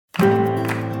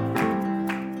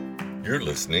You're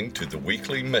listening to the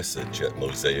weekly message at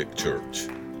Mosaic Church.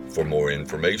 For more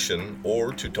information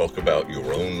or to talk about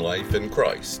your own life in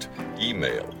Christ,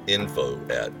 email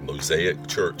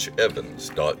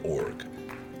info@mosaicchurchevans.org.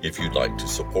 If you'd like to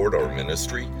support our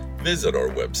ministry, visit our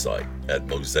website at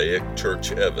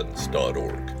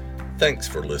mosaicchurchevans.org. Thanks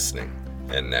for listening.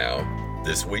 And now,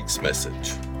 this week's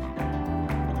message.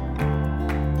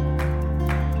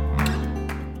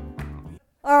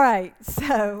 All right,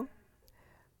 so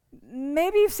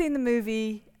maybe you've seen the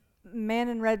movie Man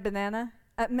in Red Bandana.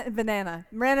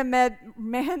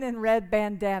 Man in Red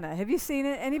Bandana. Have you seen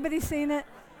it? Anybody seen it?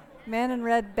 Man in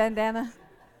Red Bandana.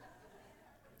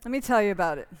 Let me tell you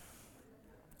about it.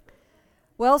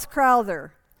 Welles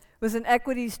Crowther was an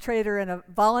equities trader and a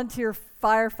volunteer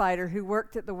firefighter who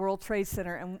worked at the World Trade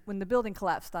Center and when the building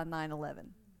collapsed on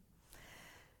 9/11.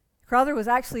 Crowther was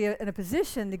actually in a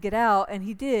position to get out, and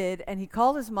he did, and he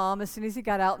called his mom as soon as he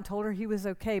got out and told her he was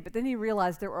okay, but then he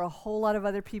realized there were a whole lot of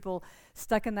other people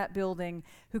stuck in that building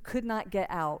who could not get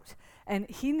out, and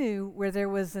he knew where there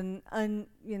was an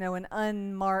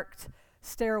unmarked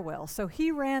stairwell. So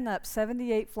he ran up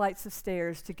 78 flights of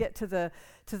stairs to get to the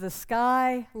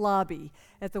sky lobby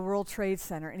at the World Trade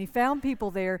Center. And he found people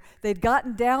there. They'd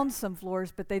gotten down some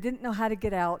floors, but they didn't know how to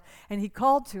get out. And he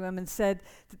called to them and said,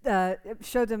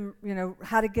 showed them,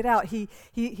 how to get out. He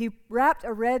wrapped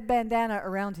a red bandana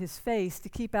around his face to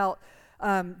keep out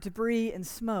debris and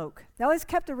smoke. He always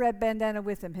kept a red bandana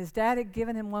with him. His dad had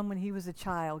given him one when he was a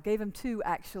child. Gave him two,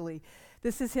 actually.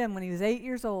 This is him when he was 8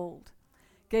 years old.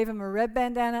 Gave him a red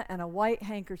bandana and a white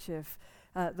handkerchief.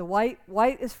 The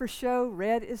white is for show,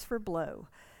 red is for blow.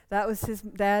 That was his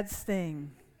dad's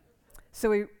thing.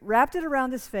 So he wrapped it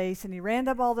around his face and he ran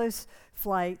up all those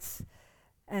flights.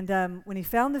 And when he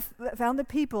found the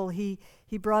people, he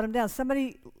brought them down.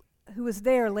 Somebody who was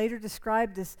there later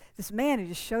described this man who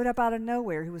just showed up out of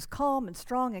nowhere, who was calm and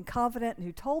strong and confident, and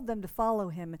who told them to follow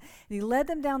him. And he led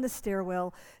them down the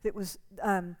stairwell that was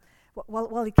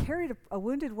while he carried a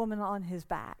wounded woman on his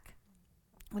back.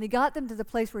 When he got them to the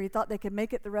place where he thought they could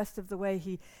make it the rest of the way,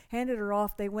 he handed her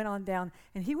off, they went on down,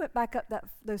 and he went back up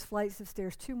those flights of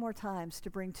stairs 2 more times to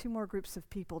bring 2 more groups of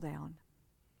people down.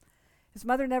 His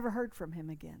mother never heard from him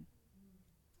again.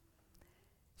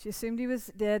 She assumed he was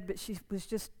dead, but she was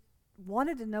just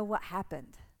wanted to know what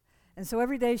happened. And so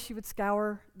every day she would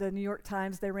scour the New York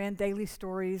Times. They ran daily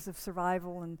stories of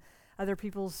survival and other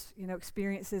people's,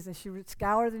 experiences, and she would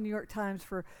scour the New York Times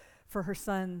for her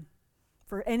son,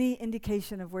 for any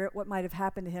indication of what might have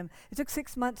happened to him. It took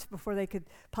 6 months before they could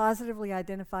positively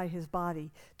identify his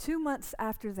body. 2 months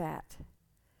after that,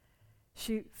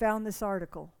 she found this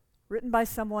article written by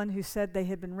someone who said they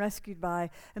had been rescued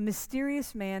by a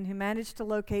mysterious man who managed to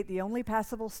locate the only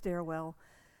passable stairwell.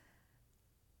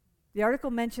 The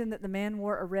article mentioned that the man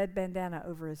wore a red bandana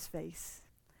over his face.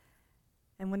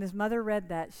 And when his mother read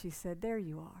that, she said, "There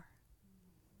you are."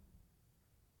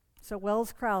 So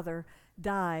Welles Crowther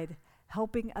died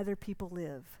helping other people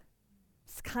live.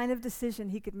 It's the kind of decision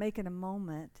he could make in a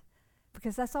moment,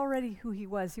 because that's already who he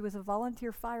was. He was a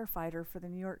volunteer firefighter for the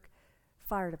New York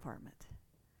Fire Department.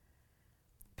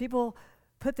 People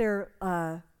put their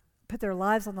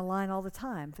lives on the line all the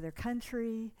time for their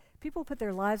country. People put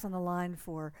their lives on the line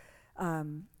for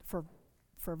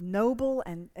noble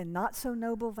and not so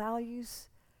noble values.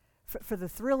 For the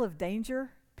thrill of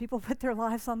danger, people put their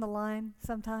lives on the line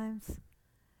sometimes.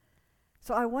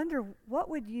 So I wonder, what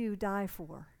would you die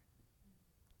for?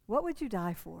 What would you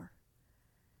die for?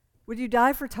 Would you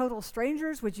die for total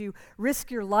strangers? Would you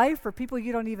risk your life for people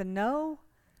you don't even know?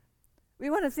 We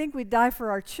want to think we'd die for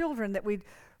our children, that we'd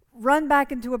run back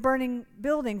into a burning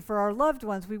building for our loved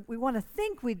ones. We want to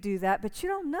think we'd do that, but you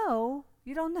don't know.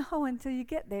 You don't know until you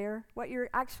get there what you're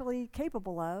actually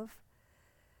capable of.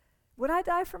 Would I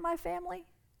die for my family?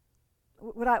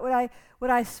 Would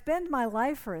I spend my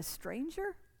life for a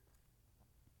stranger?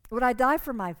 Would I die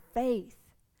for my faith?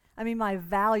 My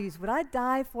values. Would I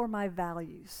die for my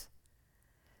values?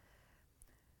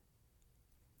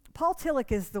 Paul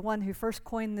Tillich is the one who first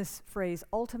coined this phrase,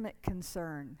 ultimate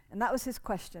concern. And that was his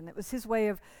question. It was his way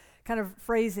of kind of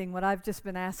phrasing what I've just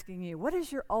been asking you. What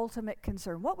is your ultimate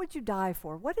concern? What would you die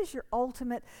for? What is your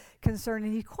ultimate concern?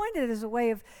 And he coined it as a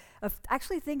way of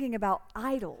actually thinking about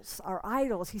idols, our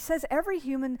idols. He says every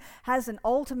human has an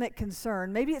ultimate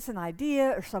concern. Maybe it's an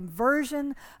idea or some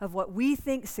version of what we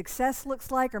think success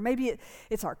looks like, or maybe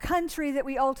it's our country that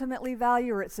we ultimately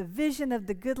value, or it's a vision of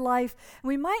the good life. And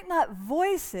we might not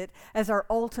voice it as our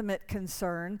ultimate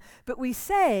concern, but we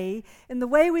say, in the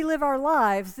way we live our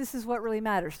lives, this is what really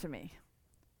matters to me.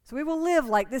 So we will live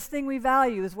like this thing we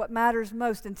value is what matters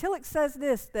most until it says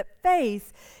this, that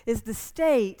faith is the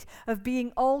state of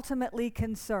being ultimately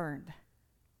concerned.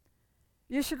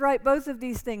 You should write both of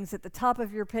these things at the top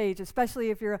of your page,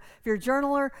 especially if you're a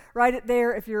journaler, write it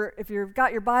there. If you've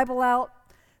got your Bible out,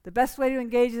 the best way to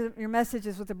engage your message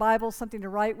is with the Bible, something to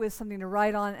write with, something to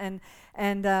write on.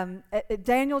 And at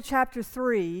Daniel chapter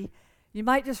 3, you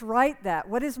might just write that.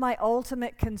 What is my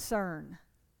ultimate concern?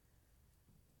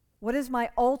 What is my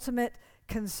ultimate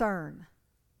concern?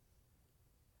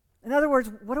 In other words,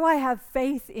 what do I have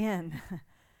faith in?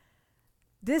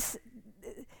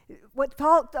 What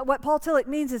Paul Tillich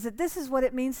means is that this is what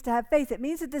it means to have faith. It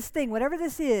means that this thing, whatever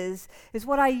this is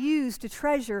what I use to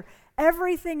treasure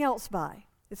everything else by.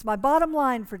 It's my bottom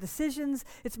line for decisions.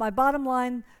 It's my bottom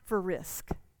line for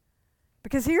risk.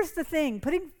 Because here's the thing,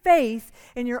 putting faith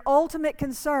in your ultimate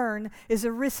concern is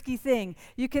a risky thing.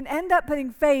 You can end up putting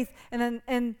faith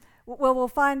in we'll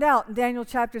find out in Daniel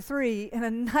chapter 3, in a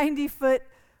 90-foot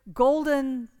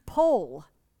golden pole,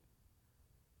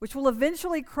 which will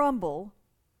eventually crumble.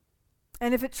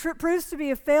 And if it proves to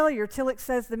be a failure, Tillich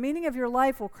says the meaning of your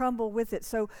life will crumble with it.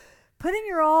 So putting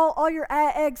all your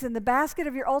eggs in the basket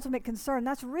of your ultimate concern,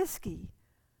 that's risky.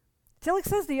 Tillich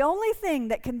says the only thing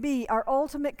that can be our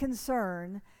ultimate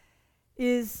concern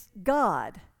is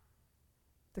God.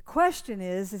 The question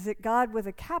is it God with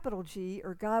a capital G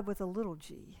or God with a little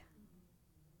g?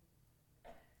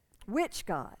 Which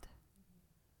God?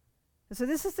 And so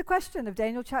this is the question of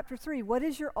Daniel chapter 3. What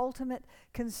is your ultimate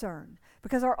concern?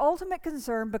 Because our ultimate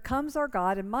concern becomes our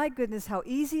God, and my goodness, how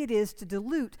easy it is to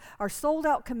dilute our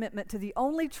sold-out commitment to the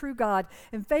only true God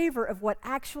in favor of what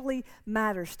actually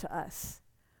matters to us.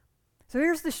 So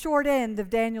here's the short end of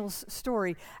Daniel's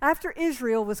story. After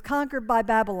Israel was conquered by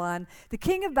Babylon, the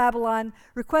king of Babylon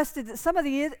requested that some of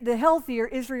the healthier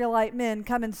Israelite men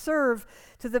come and serve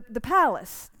to the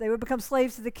palace. They would become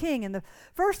slaves to the king. And the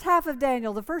first half of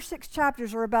Daniel, the first 6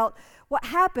 chapters, are about what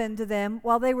happened to them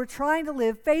while they were trying to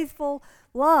live faithful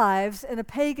lives in a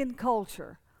pagan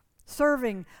culture,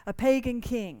 serving a pagan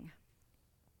king.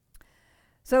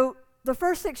 So the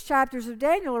first 6 chapters of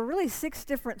Daniel are really 6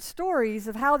 different stories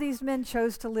of how these men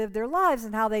chose to live their lives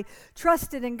and how they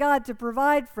trusted in God to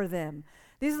provide for them.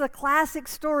 These are the classic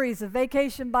stories of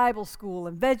Vacation Bible School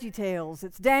and Veggie Tales.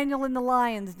 It's Daniel in the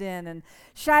lion's den and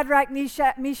Shadrach,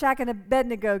 Meshach, and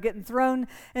Abednego getting thrown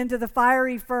into the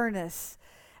fiery furnace.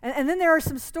 And then there are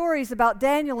some stories about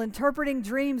Daniel interpreting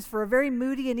dreams for a very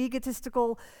moody and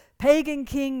egotistical pagan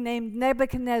king named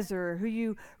Nebuchadnezzar, who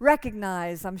you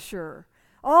recognize, I'm sure.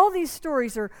 All these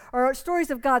stories are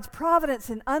stories of God's providence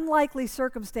in unlikely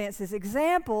circumstances,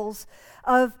 examples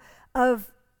of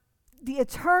the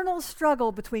eternal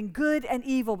struggle between good and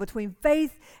evil, between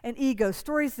faith and ego,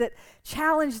 stories that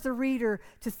challenge the reader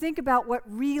to think about what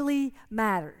really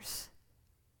matters.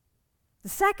 The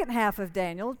second half of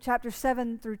Daniel, chapters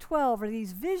 7 through 12, are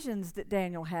these visions that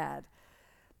Daniel had.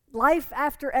 Life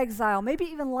after exile, maybe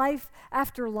even life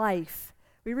after life.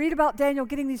 We read about Daniel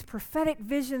getting these prophetic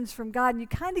visions from God, and you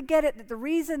kind of get it that the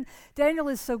reason Daniel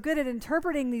is so good at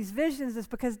interpreting these visions is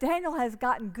because Daniel has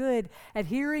gotten good at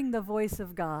hearing the voice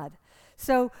of God.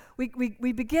 So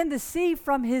we begin to see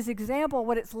from his example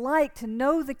what it's like to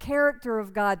know the character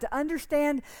of God, to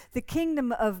understand the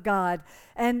kingdom of God,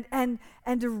 and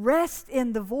to rest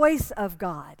in the voice of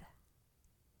God.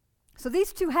 So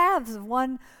these 2 halves of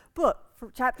one book,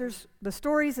 the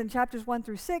stories in chapters 1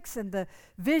 through 6 and the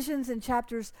visions in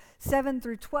chapters 7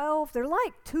 through 12, they're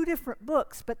like 2 different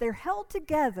books, but they're held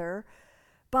together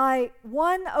by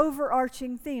one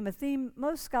overarching theme, a theme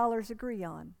most scholars agree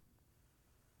on.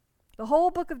 The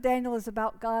whole book of Daniel is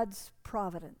about God's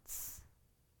providence.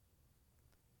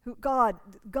 God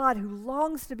who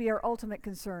longs to be our ultimate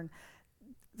concern.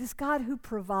 This God who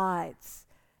provides.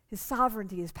 His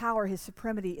sovereignty, his power, his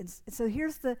supremacy. And so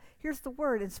here's the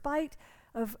word. In spite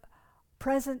of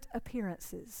present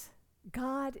appearances,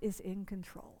 God is in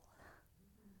control.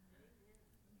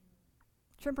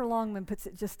 Tremper Longman puts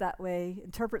it just that way,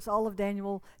 interprets all of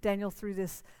Daniel through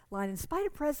this line. In spite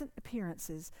of present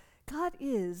appearances, God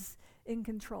is in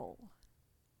control.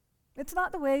 It's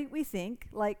not the way we think,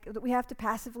 like that we have to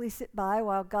passively sit by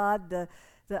while God, the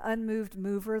unmoved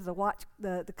mover,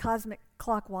 the cosmic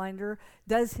clock winder,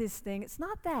 does his thing. It's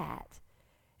not that.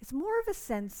 It's more of a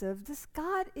sense of this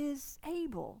God is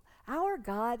able. Our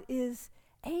God is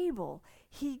able.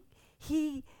 And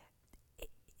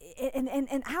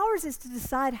ours is to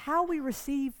decide how we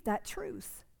receive that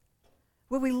truth.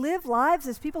 Will we live lives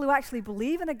as people who actually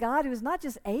believe in a God who is not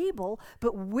just able,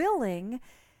 but willing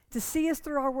to see us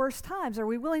through our worst times? Are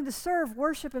we willing to serve,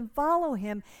 worship, and follow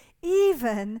him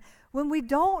even when we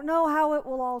don't know how it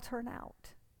will all turn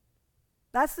out?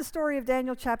 That's the story of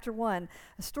Daniel chapter 1,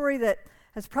 a story that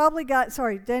has probably got,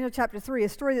 Daniel chapter 3, a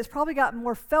story that's probably got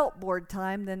more felt board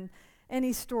time than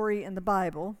any story in the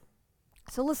Bible.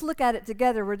 So let's look at it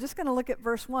together. We're just going to look at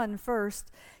verse 1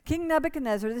 first. King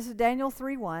Nebuchadnezzar, this is Daniel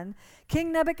 3:1.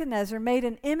 King Nebuchadnezzar made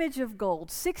an image of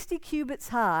gold, 60 cubits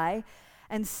high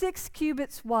and 6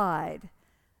 cubits wide.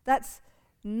 That's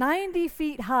 90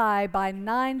 feet high by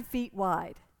 9 feet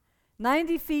wide.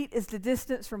 90 feet is the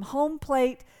distance from home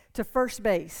plate to first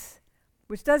base,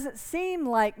 which doesn't seem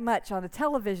like much on a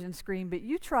television screen, but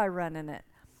you try running it.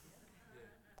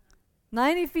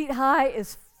 90 feet high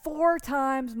is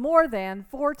more than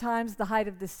four times the height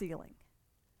of the ceiling.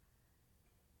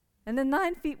 And then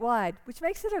 9 feet wide, which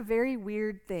makes it a very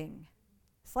weird thing.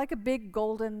 It's like a big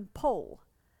golden pole.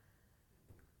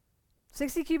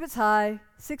 60 cubits high,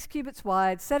 6 cubits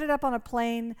wide, set it up on a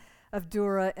plain of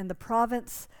Dura in the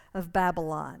province of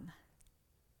Babylon.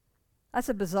 That's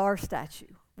a bizarre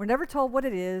statue. We're never told what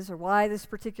it is or why this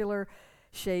particular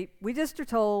shape. We just are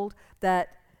told that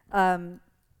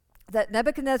that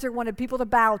Nebuchadnezzar wanted people to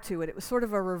bow to it. It was sort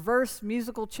of a reverse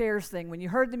musical chairs thing. When you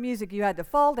heard the music, you had to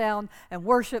fall down and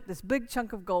worship this big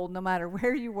chunk of gold no matter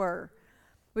where you were,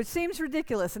 which seems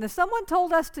ridiculous. And if someone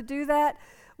told us to do that,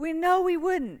 we know we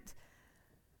wouldn't.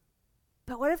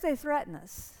 But what if they threaten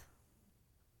us?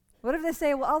 What if they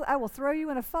say, well, I will throw you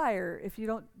in a fire if you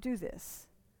don't do this?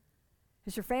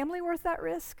 Is your family worth that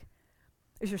risk?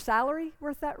 Is your salary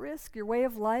worth that risk? Your way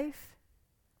of life?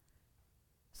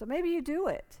 So maybe you do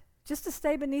it just to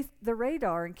stay beneath the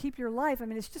radar and keep your life. I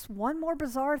mean, it's just one more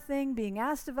bizarre thing being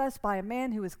asked of us by a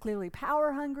man who is clearly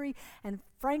power hungry and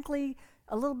frankly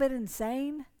a little bit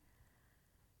insane.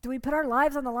 Do we put our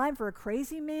lives on the line for a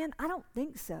crazy man? I don't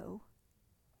think so.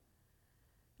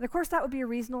 And of course, that would be a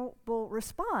reasonable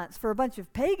response for a bunch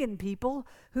of pagan people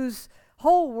whose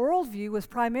whole worldview was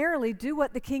primarily do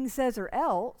what the king says or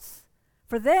else.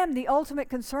 For them, the ultimate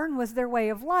concern was their way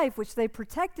of life, which they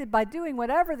protected by doing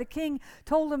whatever the king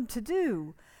told them to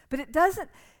do. But it doesn't.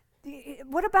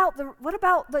 What about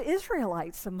the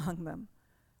Israelites among them?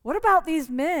 What about these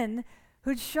men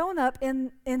who'd shown up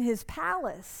in his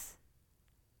palace?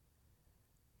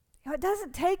 You know, it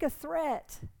doesn't take a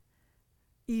threat,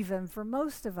 even for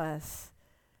most of us,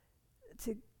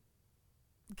 to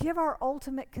give our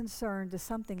ultimate concern to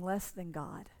something less than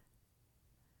God.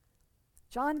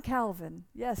 John Calvin,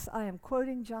 yes, I am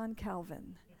quoting John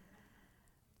Calvin,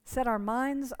 said our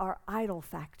minds are idol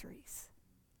factories.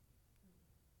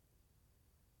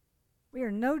 We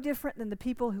are no different than the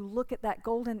people who look at that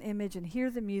golden image and hear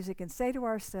the music and say to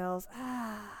ourselves,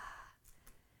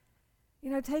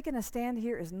 taking a stand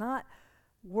here is not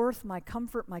worth my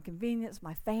comfort, my convenience,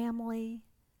 my family,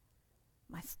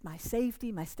 my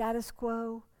safety, my status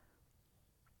quo.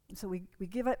 And so we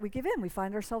give in. We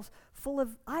find ourselves full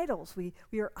of idols. We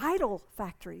are idol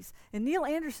factories. In Neil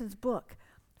Anderson's book,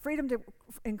 Freedom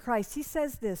in Christ, he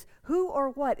says this: who or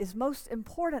what is most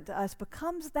important to us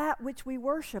becomes that which we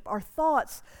worship. Our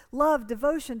thoughts, love,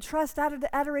 devotion, trust,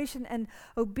 adoration, and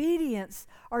obedience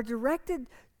are directed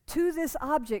to this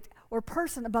object or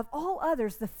person above all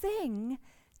others. The thing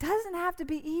doesn't have to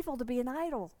be evil to be an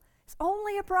idol. It's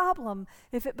only a problem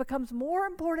if it becomes more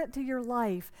important to your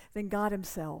life than God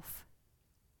himself.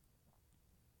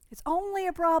 It's only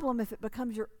a problem if it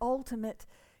becomes your ultimate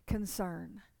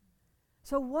concern.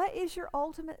 So what is your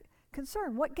ultimate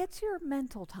concern? What gets your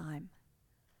mental time?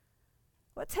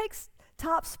 What takes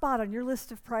top spot on your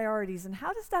list of priorities, and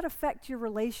how does that affect your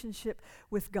relationship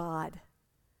with God?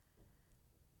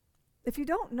 If you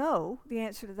don't know the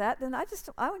answer to that, then I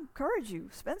would encourage you,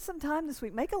 spend some time this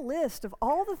week. Make a list of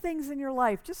all the things in your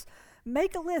life. Just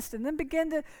make a list and then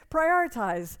begin to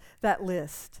prioritize that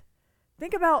list.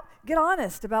 Get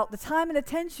honest about the time and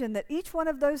attention that each one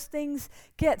of those things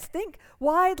gets. Think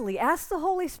widely. Ask the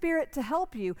Holy Spirit to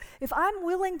help you. If I'm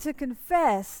willing to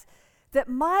confess that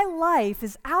my life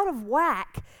is out of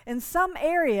whack in some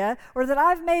area, or that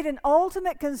I've made an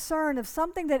ultimate concern of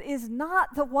something that is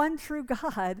not the one true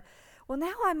God, well,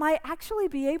 now I might actually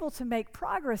be able to make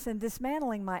progress in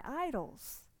dismantling my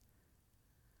idols.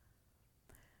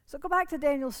 So go back to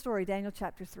Daniel's story, Daniel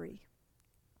chapter 3.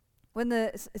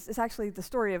 It's actually the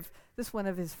story of this one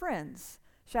of his friends,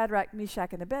 Shadrach,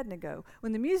 Meshach, and Abednego.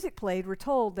 When the music played, we're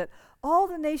told that all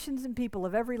the nations and people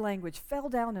of every language fell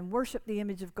down and worshiped the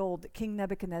image of gold that King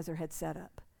Nebuchadnezzar had set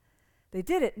up. They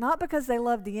did it not because they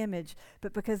loved the image,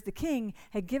 but because the king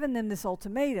had given them this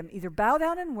ultimatum: either bow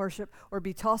down and worship or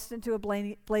be tossed into a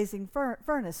blazing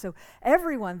furnace. So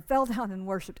everyone fell down and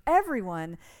worshiped.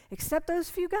 Everyone except those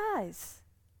few guys.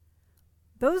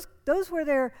 Those were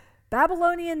their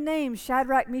Babylonian names,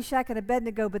 Shadrach, Meshach, and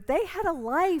Abednego, but they had a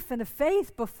life and a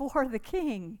faith before the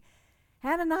king.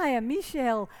 Hananiah,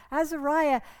 Mishael,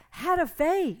 Azariah had a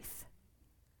faith.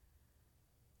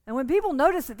 And when people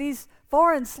noticed that these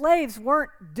foreign slaves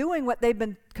weren't doing what they'd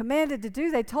been commanded to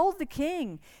do, they told the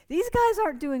king, these guys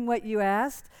aren't doing what you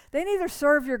asked. They neither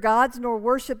serve your gods nor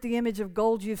worship the image of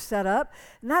gold you've set up.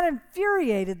 And that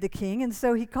infuriated the king, and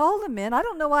so he called them in. I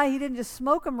don't know why he didn't just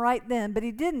smoke them right then, but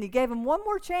he didn't. He gave them one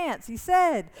more chance. He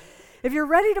said, if you're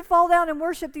ready to fall down and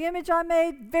worship the image I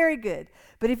made, very good.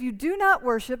 But if you do not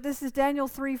worship, this is Daniel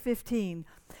 3:15,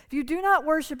 if you do not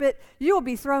worship it, you will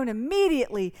be thrown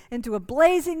immediately into a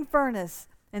blazing furnace.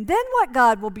 And then what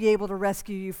God will be able to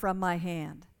rescue you from my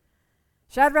hand?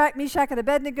 Shadrach, Meshach, and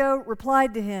Abednego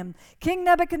replied to him, King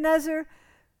Nebuchadnezzar,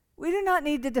 we do not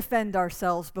need to defend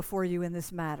ourselves before you in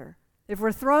this matter. If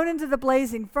we're thrown into the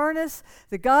blazing furnace,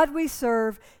 the God we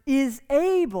serve is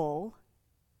able,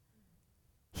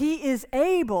 he is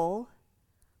able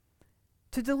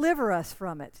to deliver us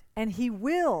from it, and he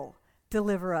will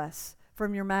deliver us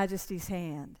from your majesty's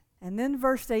hand. And then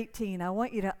verse 18, I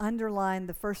want you to underline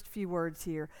the first few words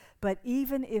here. But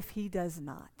even if he does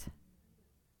not.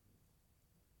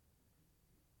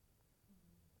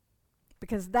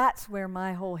 Because that's where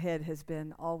my whole head has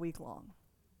been all week long.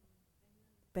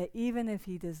 But even if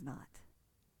he does not.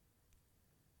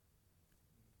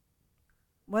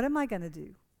 What am I going to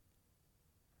do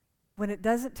when it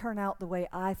doesn't turn out the way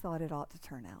I thought it ought to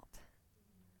turn out?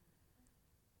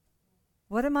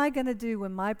 What am I going to do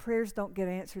when my prayers don't get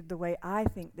answered the way I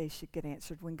think they should get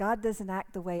answered, when God doesn't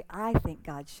act the way I think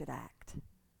God should act?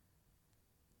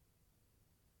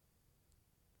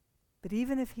 But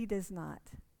even if he does not,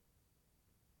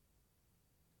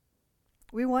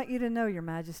 we want you to know, Your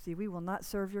Majesty, we will not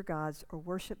serve your gods or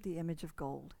worship the image of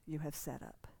gold you have set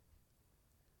up.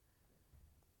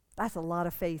 That's a lot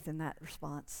of faith in that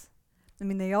response. I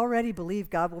mean, they already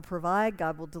believe God will provide,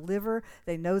 God will deliver.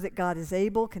 They know that God is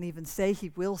able, can even say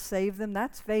he will save them.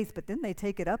 That's faith, but then they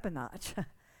take it up a notch.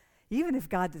 Even if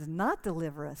God does not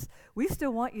deliver us, we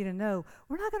still want you to know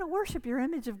we're not going to worship your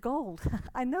image of gold.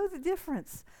 I know the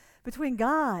difference between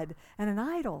God and an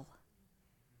idol.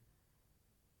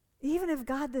 Even if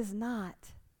God does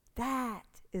not, that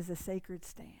is a sacred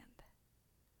stand.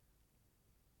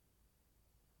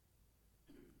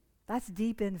 That's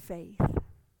deep in faith.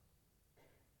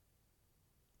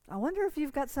 I wonder if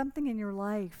you've got something in your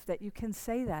life that you can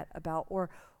say that about,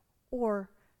 or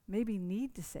maybe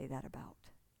need to say that about.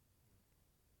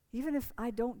 Even if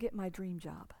I don't get my dream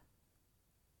job.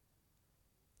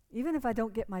 Even if I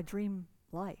don't get my dream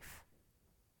life.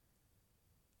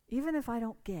 Even if I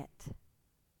don't get.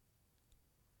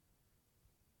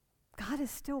 God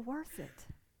is still worth it.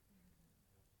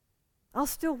 I'll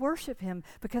still worship him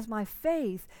because my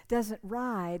faith doesn't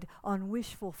ride on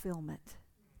wish fulfillment.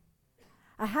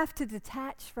 I have to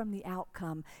detach from the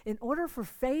outcome. In order for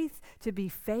faith to be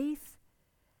faith,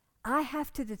 I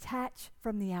have to detach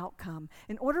from the outcome.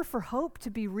 In order for hope to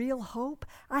be real hope,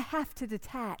 I have to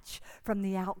detach from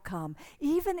the outcome,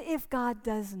 even if God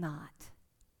does not.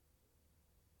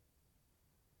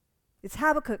 It's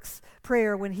Habakkuk's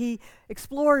prayer when he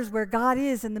explores where God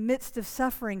is in the midst of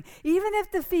suffering. Even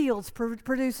if the fields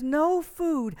produce no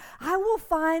food, I will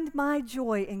find my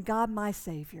joy in God my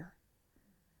Savior.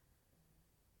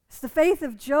 It's the faith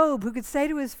of Job, who could say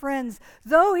to his friends,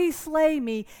 though he slay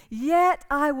me, yet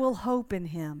I will hope in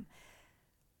him.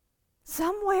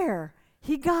 Somewhere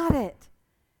he got it.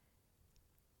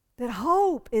 That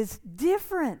hope is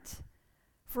different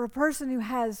for a person who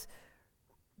has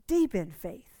deep in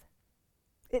faith.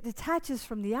 It detaches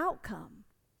from the outcome.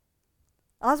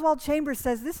 Oswald Chambers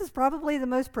says this is probably the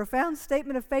most profound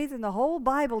statement of faith in the whole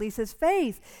Bible. He says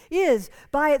faith is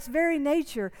by its very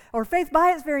nature, or faith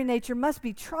by its very nature must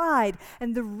be tried.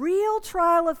 And the real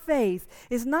trial of faith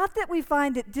is not that we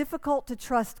find it difficult to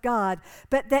trust God,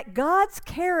 but that God's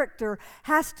character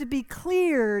has to be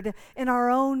cleared in our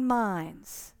own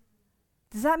minds.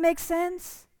 Does that make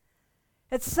sense?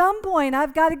 At some point,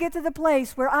 I've got to get to the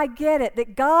place where I get it,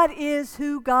 that God is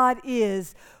who God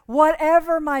is,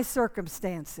 whatever my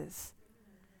circumstances.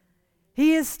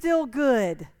 He is still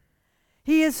good.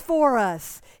 He is for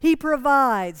us. He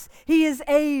provides. He is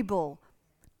able.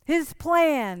 His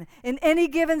plan in any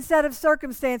given set of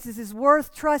circumstances is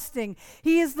worth trusting.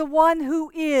 He is the one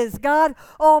who is God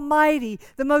Almighty,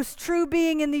 the most true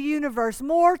being in the universe,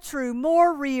 more true,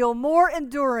 more real, more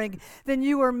enduring than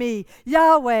you or me.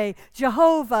 Yahweh,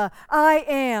 Jehovah, I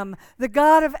am, the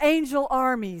God of angel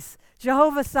armies,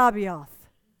 Jehovah Sabaoth.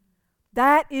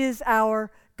 That is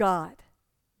our God.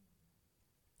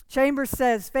 Chambers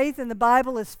says faith in the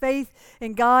Bible is faith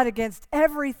in God against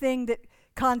everything that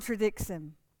contradicts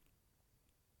him.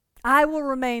 I will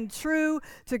remain true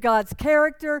to God's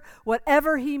character,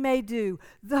 whatever he may do.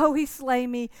 Though he slay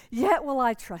me, yet will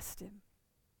I trust him.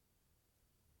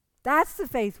 That's the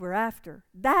faith we're after.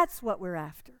 That's what we're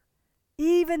after.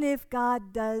 Even if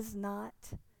God does not.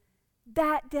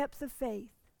 That depth of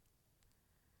faith.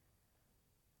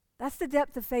 That's the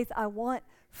depth of faith I want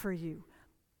for you.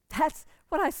 That's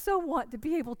what I so want to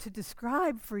be able to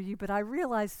describe for you, but I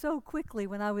realized so quickly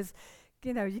when I was,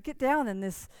 you get down in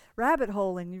this rabbit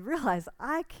hole and you realize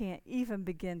I can't even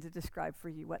begin to describe for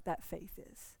you what that faith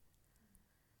is.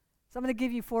 So I'm going to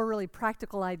give you 4 really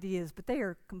practical ideas, but they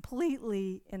are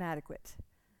completely inadequate.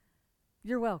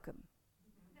 You're welcome.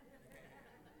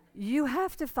 You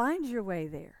have to find your way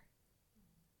there.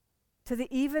 To the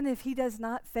even if he does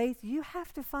not faith, you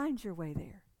have to find your way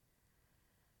there.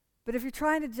 But if you're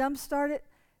trying to jumpstart it,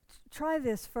 try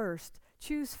this first.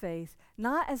 Choose faith,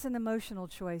 not as an emotional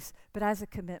choice, but as a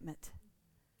commitment.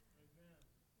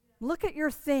 Look at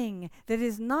your thing that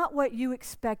is not what you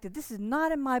expected. This is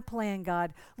not in my plan,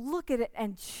 God. Look at it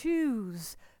and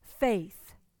choose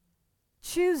faith.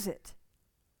 Choose it.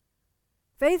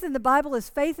 Faith in the Bible is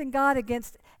faith in God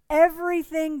against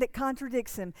everything that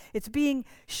contradicts him. It's being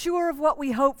sure of what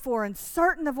we hope for and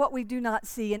certain of what we do not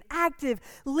see. An active,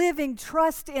 living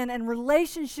trust in and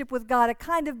relationship with God. A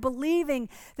kind of believing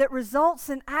that results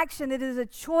in action. It is a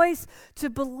choice to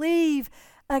believe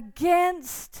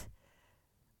against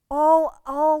all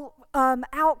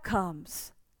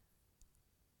outcomes.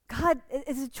 God,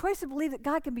 it's a choice to believe that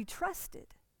God can be trusted.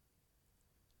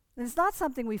 And it's not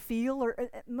something we feel or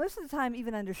most of the time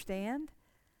even understand.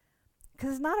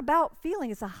 Because it's not about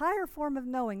feeling. It's a higher form of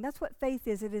knowing. That's what faith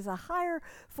is. It is a higher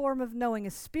form of knowing,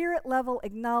 a spirit-level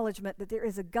acknowledgement that there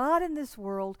is a God in this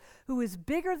world who is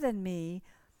bigger than me,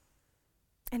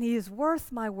 and he is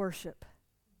worth my worship.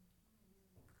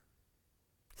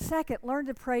 Second, learn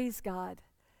to praise God,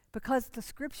 because the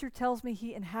Scripture tells me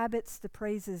he inhabits the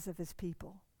praises of his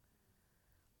people.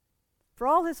 For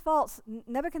all his faults,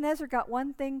 Nebuchadnezzar got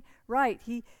one thing right.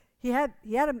 He had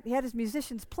his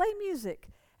musicians play music.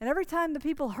 And every time the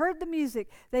people heard the music,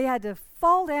 they had to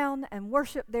fall down and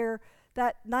worship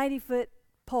that 90-foot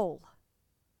pole.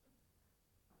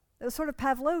 It was sort of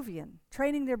Pavlovian,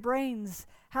 training their brains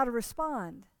how to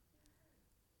respond.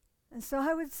 And so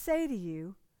I would say to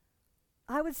you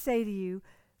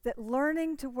that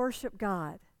learning to worship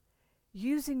God,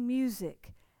 using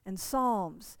music and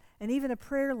psalms and even a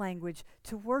prayer language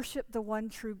to worship the one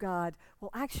true God will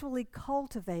actually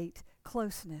cultivate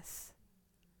closeness.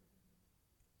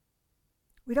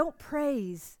 We don't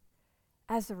praise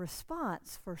as a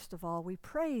response, first of all. We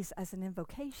praise as an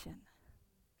invocation.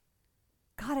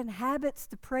 God inhabits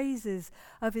the praises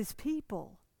of his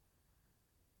people.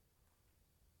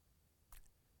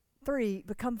 3,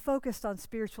 become focused on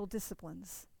spiritual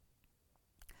disciplines.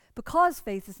 Because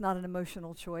faith is not an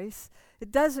emotional choice,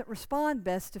 it doesn't respond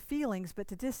best to feelings but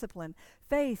to discipline.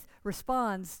 Faith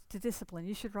responds to discipline.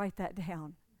 You should write that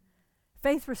down.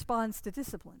 Faith responds to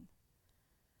discipline.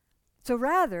 So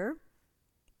rather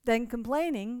than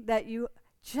complaining that you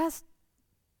just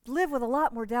live with a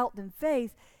lot more doubt than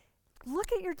faith,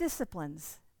 look at your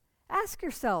disciplines. Ask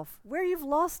yourself where you've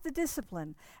lost the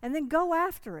discipline and then go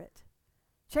after it.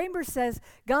 Chambers says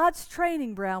God's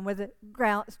training ground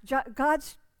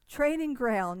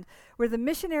where the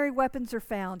missionary weapons are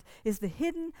found is the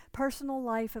hidden personal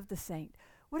life of the saint.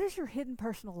 What is your hidden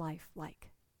personal life like?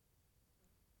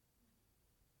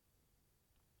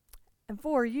 And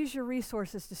 4, use your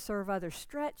resources to serve others.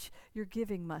 Stretch your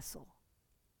giving muscle.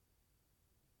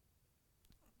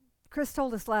 Chris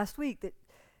told us last week that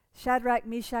Shadrach,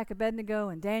 Meshach, Abednego,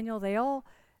 and Daniel, they all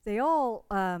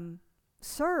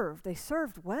served. They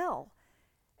served well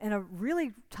in a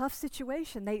really tough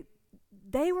situation.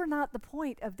 They were not the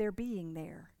point of their being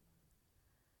there.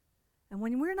 And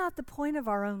when we're not the point of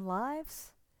our own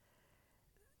lives,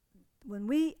 when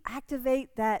we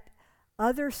activate that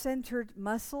other-centered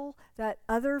muscle, that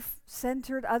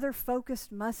other-centered,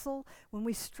 other-focused muscle, when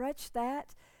we stretch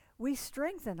that, we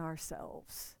strengthen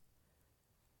ourselves.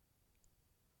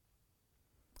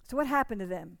 So what happened to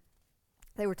them?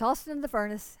 They were tossed into the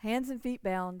furnace, hands and feet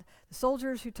bound. The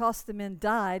soldiers who tossed them in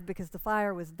died because the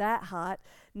fire was that hot.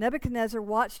 Nebuchadnezzar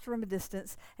watched from a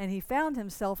distance, and he found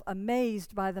himself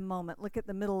amazed by the moment. Look at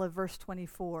the middle of verse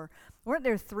 24. Weren't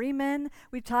there 3 men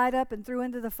we tied up and threw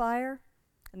into the fire?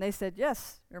 And they said,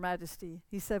 "Yes, Your Majesty."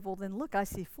 He said, "Well, then look, I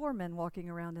see 4 men walking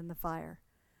around in the fire,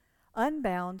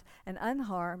 unbound and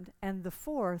unharmed, and the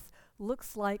 4th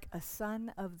looks like a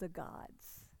son of the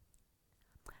gods."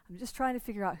 I'm just trying to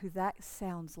figure out who that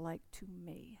sounds like to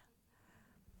me.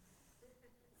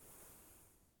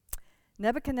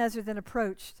 Nebuchadnezzar then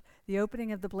approached the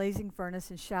opening of the blazing furnace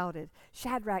and shouted,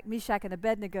 "Shadrach, Meshach, and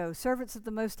Abednego, servants of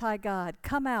the Most High God,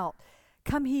 come out,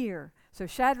 come here." So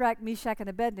Shadrach, Meshach, and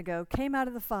Abednego came out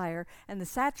of the fire, and the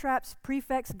satraps,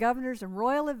 prefects, governors, and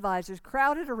royal advisors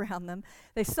crowded around them.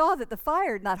 They saw that the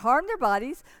fire had not harmed their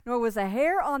bodies, nor was a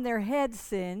hair on their head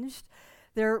singed.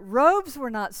 Their robes were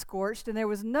not scorched, and there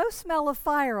was no smell of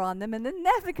fire on them. And then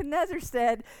Nebuchadnezzar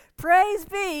said, "Praise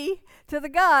be to the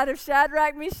God of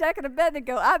Shadrach, Meshach, and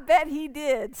Abednego." I bet he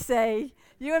did say,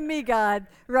 "You and me, God,"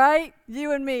 right?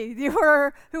 You and me. You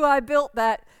are who I built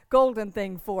that golden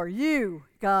thing for. You,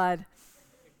 God,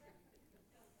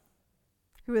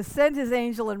 who has sent his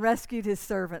angel and rescued his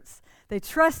servants. They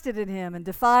trusted in him and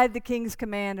defied the king's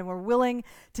command and were willing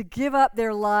to give up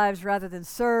their lives rather than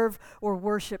serve or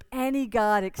worship any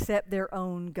god except their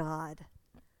own God.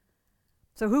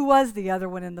 So who was the other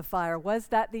one in the fire? Was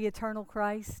that the eternal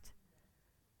Christ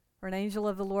or an angel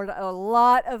of the Lord? A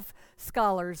lot of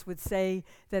scholars would say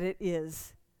that it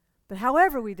is. But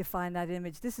however we define that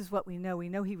image, this is what we know. We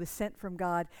know he was sent from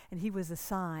God, and he was a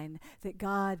sign that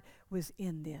God was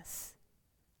in this.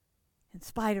 In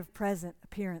spite of present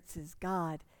appearances,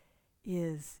 God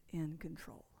is in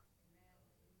control.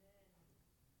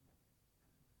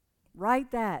 Write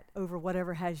that over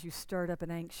whatever has you stirred up and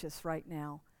anxious right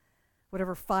now,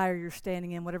 whatever fire you're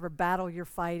standing in, whatever battle you're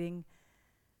fighting.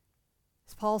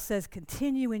 As Paul says,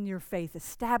 continue in your faith,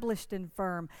 established and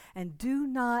firm, and do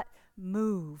not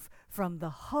move from the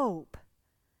hope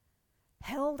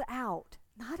held out,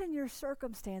 not in your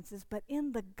circumstances, but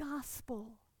in the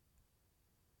gospel.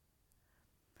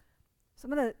 So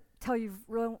I'm going to tell you,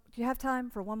 do you have time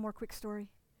for one more quick story?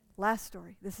 Last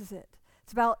story. This is it.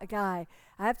 It's about a guy.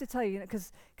 I have to tell you,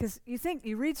 because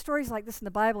you read stories like this in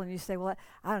the Bible and you say, well,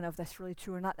 I don't know if that's really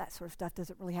true or not. That sort of stuff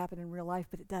doesn't really happen in real life,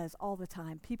 but it does all the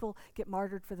time. People get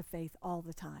martyred for the faith all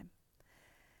the time.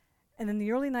 And in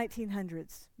the early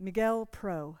 1900s, Miguel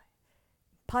Pro,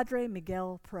 Padre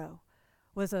Miguel Pro,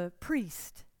 was a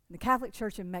priest in the Catholic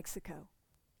Church in Mexico.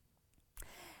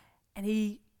 And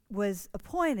he was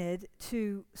appointed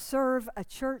to serve a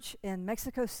church in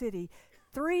Mexico City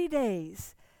 3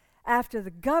 days after the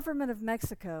government of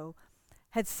Mexico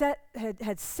had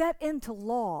set into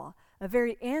law a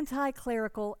very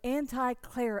anti-clerical,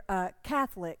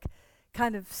 Catholic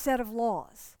kind of set of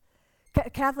laws.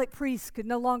 Catholic priests could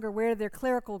no longer wear their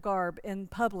clerical garb in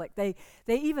public. They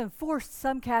even forced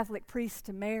some Catholic priests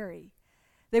to marry.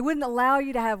 They wouldn't allow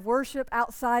you to have worship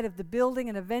outside of the building,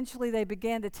 and eventually they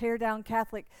began to tear down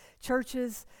Catholic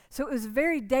churches. So it was a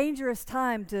very dangerous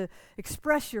time to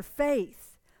express your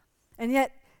faith. And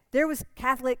yet there was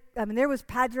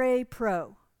Padre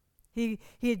Pro. He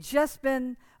had just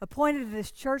been appointed to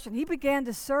this church, and he began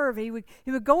to serve. He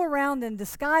would go around in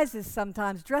disguises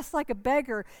sometimes, dressed like a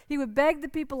beggar. He would beg the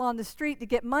people on the street to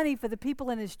get money for the people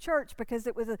in his church because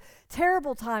it was a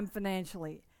terrible time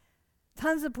financially.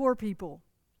 Tons of poor people.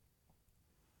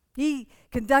 He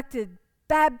conducted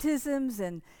baptisms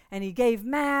and he gave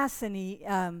mass and he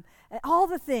all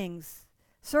the things,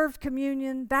 served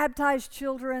communion, baptized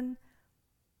children,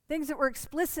 things that were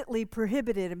explicitly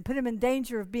prohibited and put him in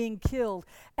danger of being killed.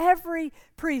 Every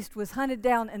priest was hunted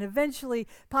down, and eventually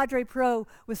Padre Pro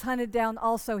was hunted down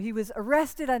also. He was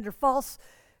arrested under false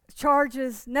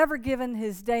charges, never given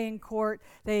his day in court.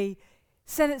 They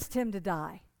sentenced him to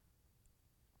die.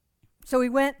 So he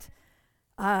went.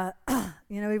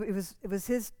 It was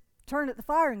his turn at the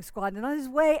firing squad, and on his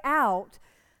way out,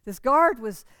 this guard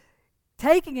was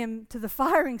taking him to the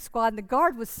firing squad, and the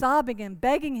guard was sobbing and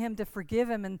begging him to forgive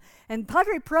him, and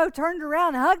Padre Pro turned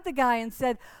around and hugged the guy and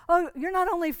said, "Oh, you're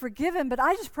not only forgiven, but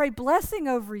I just pray blessing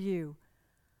over you."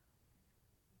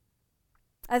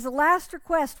 As a last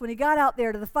request, when he got out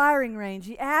there to the firing range,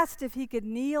 he asked if he could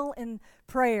kneel in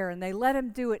prayer, and they let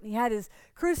him do it. And he had his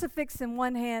crucifix in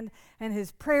one hand and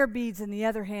his prayer beads in the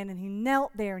other hand, and he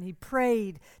knelt there and he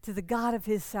prayed to the God of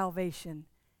his salvation,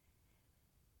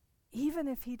 even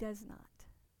if he does not.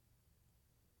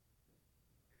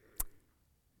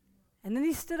 And then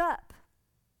he stood up,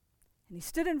 and he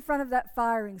stood in front of that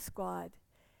firing squad,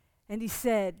 and he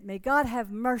said, "May God have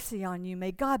mercy on you.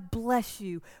 May God bless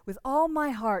you. With all my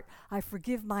heart, I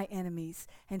forgive my enemies."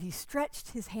 And he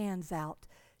stretched his hands out,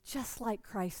 just like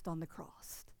Christ on the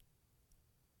cross.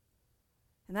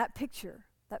 And that picture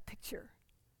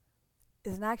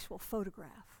is an actual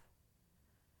photograph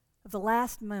of the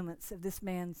last moments of this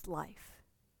man's life.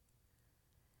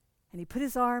 And he put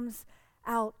his arms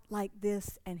out like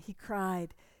this, and he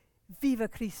cried, "Viva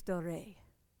Cristo Rey,"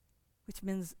 which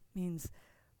means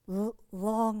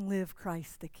Long live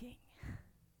Christ the King.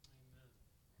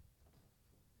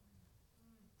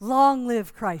 Long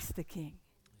live Christ the King.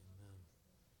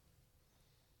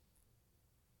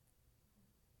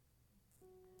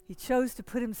 He chose to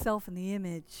put himself in the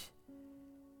image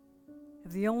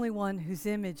of the only one whose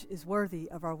image is worthy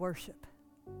of our worship.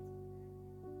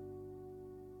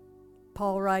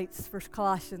 Paul writes, 1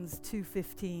 Colossians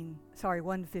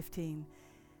 1:15,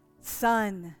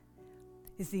 Son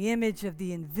is the image of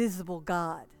the invisible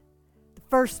God, the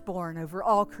firstborn over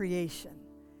all creation.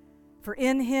 For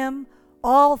in him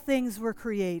all things were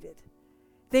created,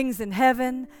 things in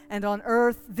heaven and on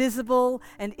earth, visible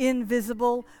and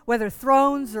invisible, whether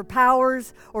thrones or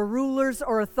powers or rulers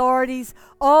or authorities,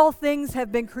 all things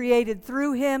have been created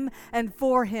through him and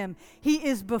for him. He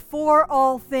is before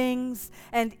all things,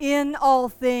 and in all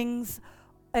things,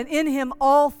 and in him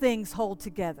all things hold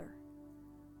together.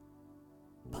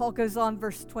 Paul goes on,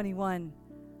 verse 21.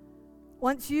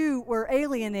 Once you were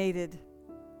alienated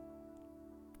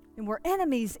and were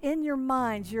enemies in your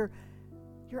minds, your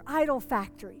idol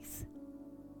factories,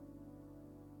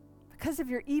 because of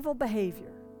your evil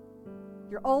behavior,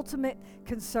 your ultimate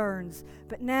concerns.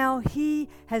 But now he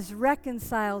has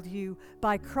reconciled you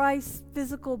by Christ's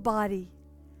physical body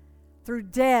through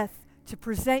death to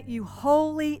present you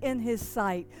holy in his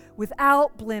sight,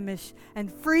 without blemish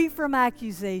and free from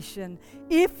accusation,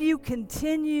 if you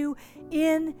continue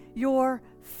in your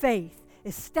faith,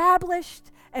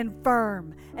 established and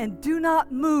firm, and do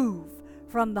not move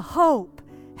from the hope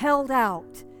held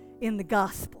out in the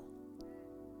gospel.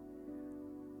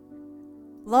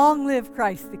 Long live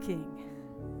Christ the King.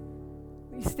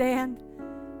 We stand,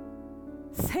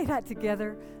 say that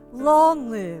together. Long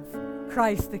live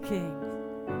Christ the King.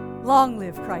 Long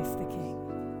live Christ the King.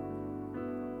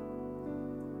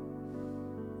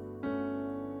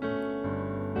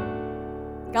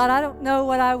 God, I don't know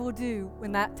what I will do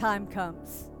when that time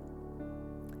comes,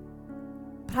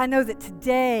 but I know that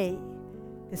today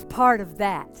is part of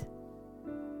that.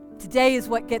 Today is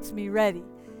what gets me ready.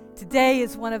 Today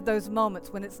is one of those moments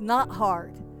when it's not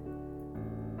hard.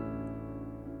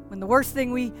 When the worst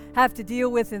thing we have to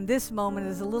deal with in this moment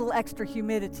is a little extra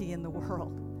humidity in the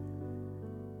world.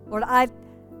 Lord, I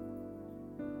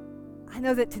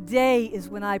know that today is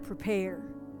when I prepare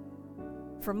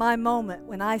for my moment,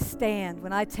 when I stand,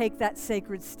 when I take that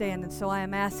sacred stand. And so I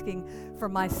am asking for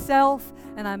myself,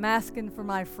 and I'm asking for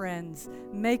my friends.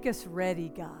 Make us ready,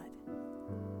 God.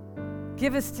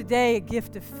 Give us today a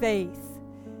gift of faith.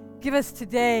 Give us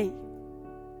today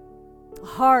a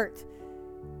heart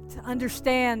to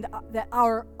understand that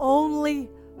our only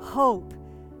hope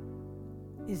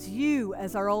is you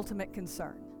as our ultimate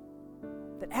concern.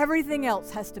 That everything else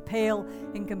has to pale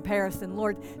in comparison.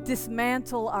 Lord,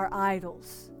 dismantle our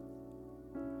idols.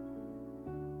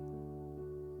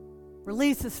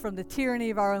 Release us from the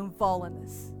tyranny of our own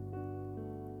fallenness.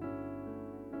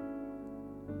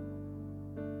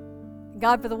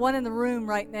 God, for the one in the room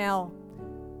right now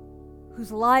whose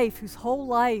whole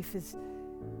life is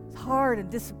hard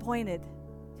and disappointed.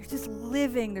 They're just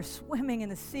living, they're swimming in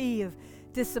a sea of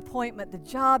disappointment. The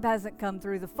job hasn't come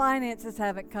through, the finances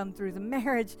haven't come through, the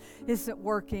marriage isn't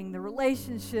working, the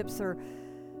relationships are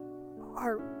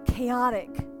chaotic.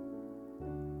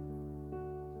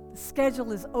 The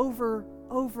schedule is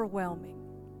overwhelming.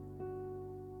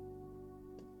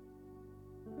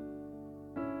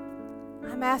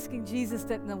 I'm asking Jesus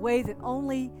that in a way that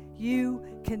only you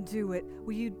can do it,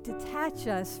 will you detach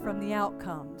us from the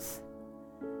outcomes?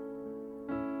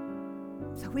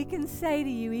 So we can say to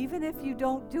you, even if you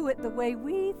don't do it the way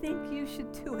we think you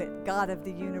should do it, God of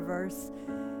the universe,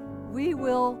 we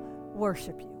will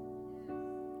worship you.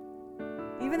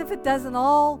 Even if it doesn't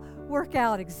all work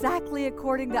out exactly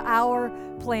according to our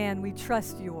plan, we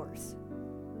trust yours.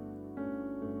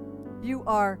 You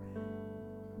are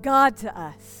God to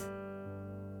us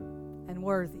and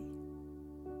worthy.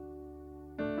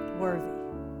 Worthy.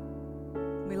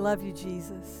 We love you,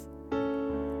 Jesus.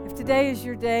 If today is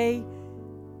your day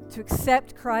to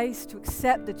accept Christ, to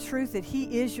accept the truth that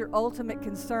he is your ultimate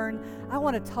concern, I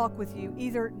want to talk with you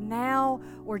either now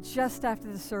or just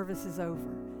after the service is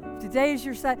over. If today is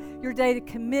your day to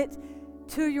commit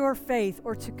to your faith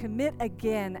or to commit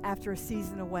again after a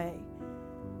season away,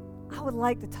 I would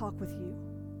like to talk with you.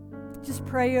 Just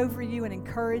pray over you and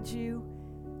encourage you.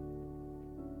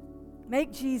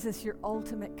 Make Jesus your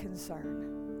ultimate concern.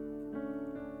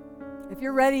 If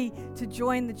you're ready to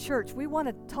join the church, we want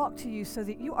to talk to you so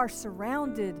that you are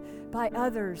surrounded by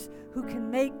others who can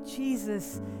make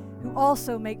Jesus, who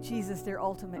also make Jesus their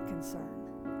ultimate concern.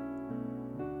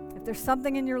 If there's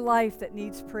something in your life that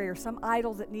needs prayer, some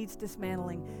idol that needs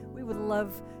dismantling, we would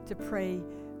love to pray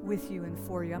with you and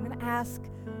for you. I'm going to ask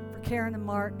for Karen and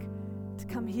Mark to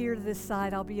come here to this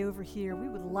side. I'll be over here. We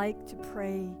would like to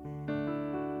pray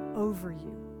over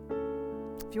you.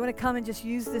 If you want to come and just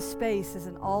use this space as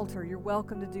an altar, you're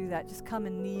welcome to do that. Just come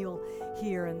and kneel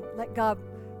here and let God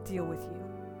deal with you.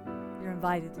 You're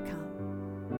invited to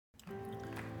come.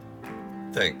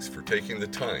 Thanks for taking the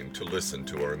time to listen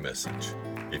to our message.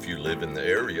 If you live in the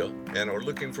area and are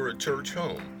looking for a church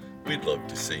home, we'd love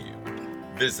to see you.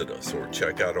 Visit us or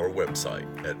check out our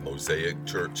website at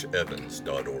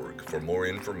mosaicchurchevans.org for more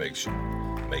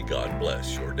information. May God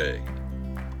bless your day.